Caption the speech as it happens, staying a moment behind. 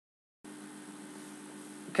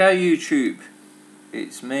Okay, YouTube,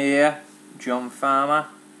 it's me here, John Farmer.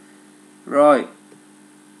 Right,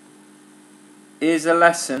 here's a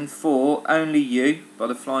lesson for Only You by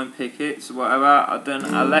the Flying Pickets or whatever. I've done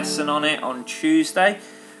a lesson on it on Tuesday.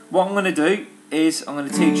 What I'm going to do is I'm going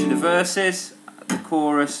to teach you the verses, the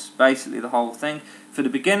chorus, basically the whole thing. For the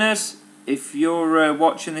beginners, if you're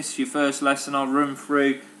watching this for your first lesson, I'll run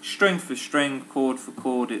through string for string, chord for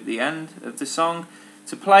chord at the end of the song.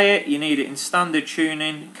 To play it, you need it in standard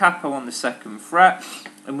tuning, capo on the 2nd fret,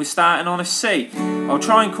 and we're starting on a C. I'll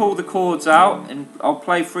try and call the chords out, and I'll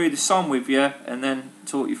play through the song with you, and then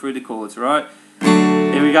talk you through the chords, right?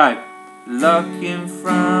 Here we go. Looking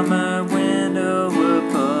from a window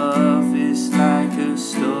above is like a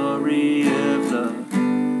story of love.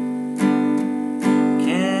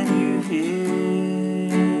 Can you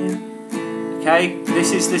hear? Okay,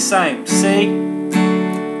 this is the same. C,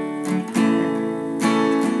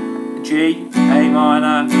 G, A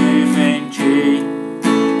minor, moving G,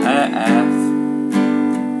 F,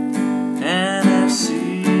 and a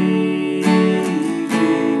C, G.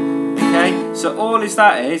 Okay, so all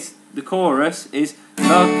that is, the chorus is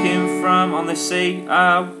looking from on the C,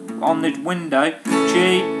 on the window,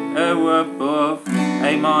 G, O above,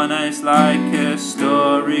 A minor is like a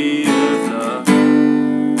story of love.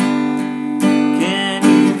 Can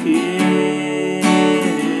you hear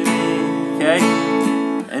me? Okay.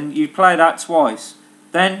 And you play that twice.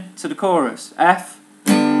 Then to the chorus. F.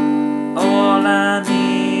 All I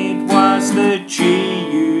need was the G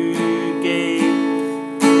you gave.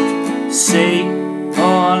 C.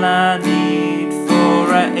 All I need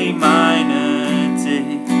for A minor D.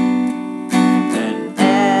 And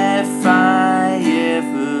F I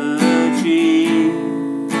ever G.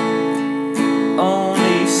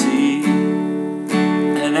 Only C.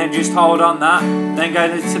 And then just hold on that. Then go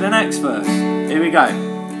to the next verse. Here we go.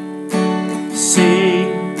 C, I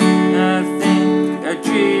think a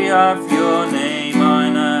G of your name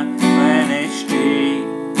minor when it's G,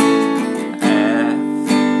 F,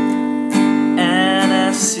 and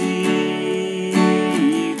a C,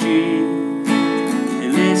 G.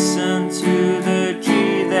 Listen to the G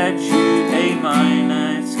that you A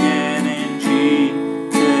minor, it's getting G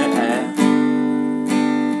to F.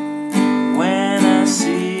 When I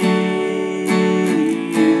see you,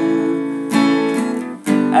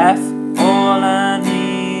 F. All I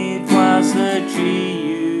need was the G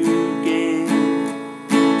you gave.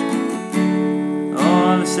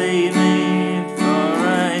 All I say you need for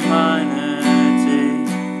A minor D.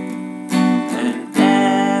 And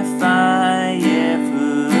F I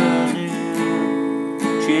ever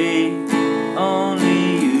knew. G, only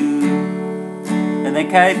you. And then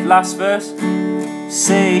K, last verse.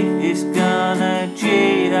 C is gonna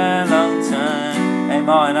G a long time. A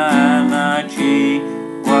minor and a G.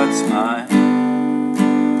 What's mine?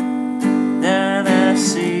 Then a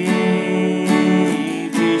C,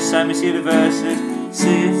 G. Same as the verses. C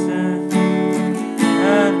and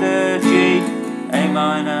a G, A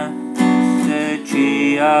minor, the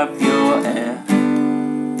G of your F.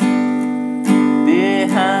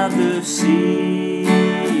 Behind the C,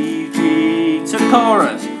 G. To the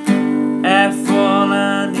chorus. F, all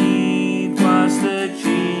I need was the G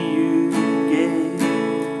you gave.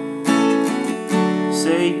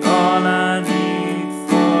 C, all I need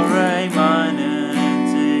for A minor D.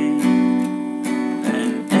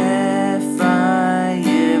 And F I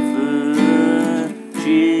ever G.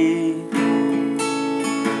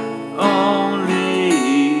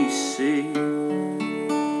 Only C.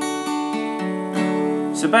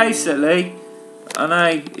 So basically, I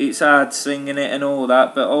know it's hard singing it and all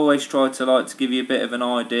that, but I always try to give you a bit of an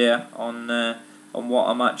idea on what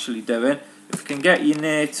I'm actually doing. If you can get you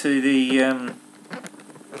near to the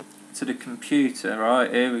computer,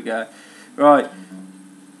 right, here we go. Right,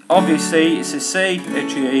 obviously it's a C, a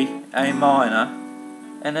G, A minor,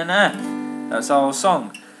 and an F. That's the whole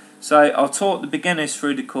song. So I'll talk the beginners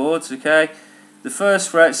through the chords, okay? The 1st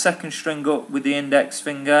fret, 2nd string up with the index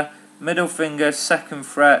finger, middle finger, 2nd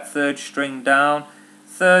fret, 3rd string down,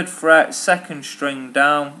 3rd fret, 2nd string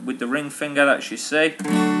down with the ring finger, that's your C.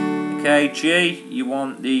 Okay, G, you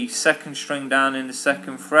want the 2nd string down in the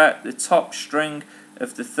 2nd fret, the top string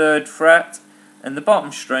of the 3rd fret, and the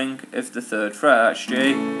bottom string of the 3rd fret, that's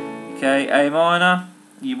G. Okay, A minor,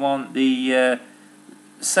 you want the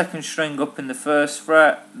 2nd string up in the 1st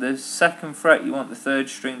fret, the 2nd fret you want the 3rd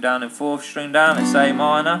string down and 4th string down, it's A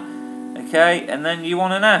minor. Okay, and then you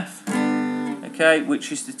want an F. Okay,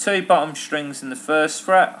 which is the 2 bottom strings in the 1st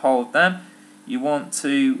fret, hold them. You want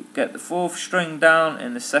to get the 4th string down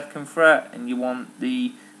in the 2nd fret, and you want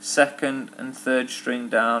the 2nd and 3rd string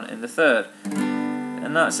down in the 3rd.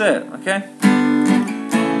 And that's it, okay?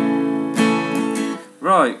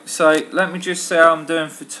 Right, so let me just see how I'm doing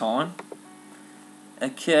for time.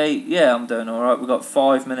 Okay, yeah, I'm doing alright. We've got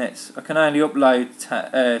 5 minutes. I can only upload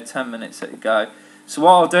 10 minutes at a go. So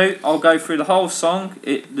what I'll do, I'll go through the whole song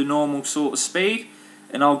at the normal sort of speed,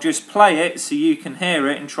 and I'll just play it so you can hear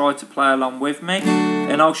it and try to play along with me,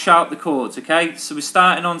 and I'll shout the chords, okay? So we're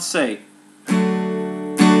starting on C.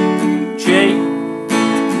 G,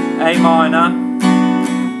 A minor,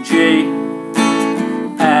 G,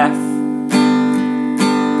 F,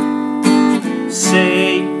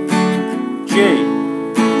 C, G,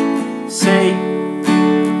 C,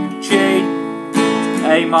 G,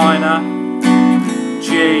 A minor,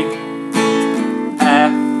 G,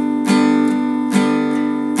 F,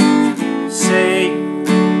 C,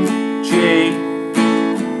 G,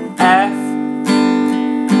 F,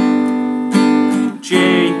 G,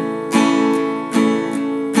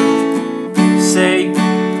 C,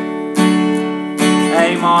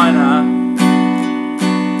 A minor,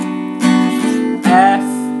 F,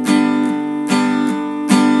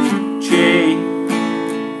 G,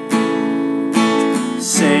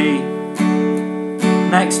 C.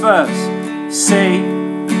 Next verse. C,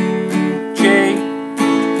 G,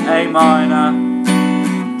 A minor,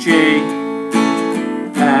 G,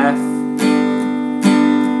 F,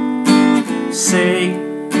 C,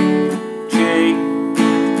 G,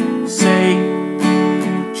 C,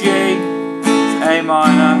 G, A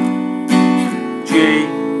minor, G,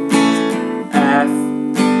 F,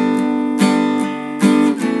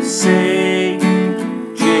 C,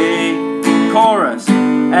 G, chorus,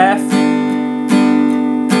 F,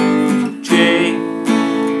 G,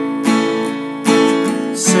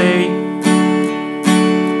 C,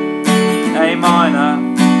 A minor,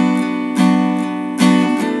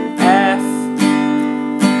 F,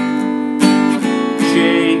 G,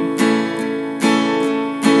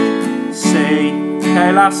 C.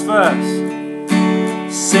 Okay, last verse.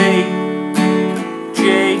 C, G,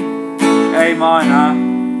 A minor,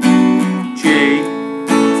 G,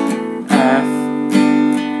 F,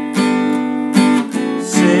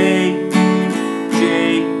 C, G,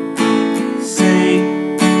 C,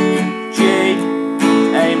 G,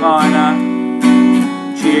 A minor,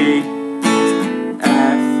 G,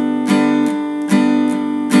 F,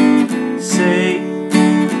 C,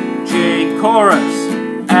 G, chorus,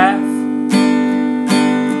 F,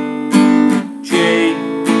 G,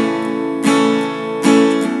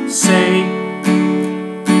 C,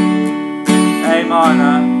 A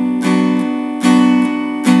minor,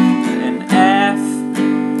 and F,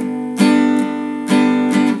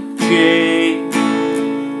 G,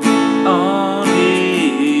 only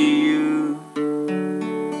you.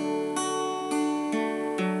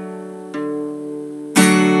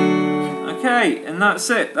 Okay, and that's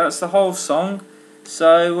it. That's the whole song.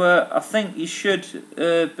 So I think you should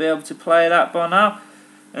be able to play that by now.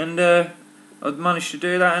 And I've managed to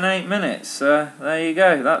do that in 8 minutes. There you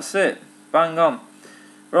go. That's it. Bang on.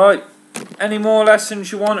 Right. Any more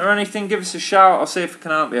lessons you want or anything, give us a shout. I'll see if I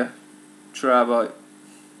can help you. Try, bye.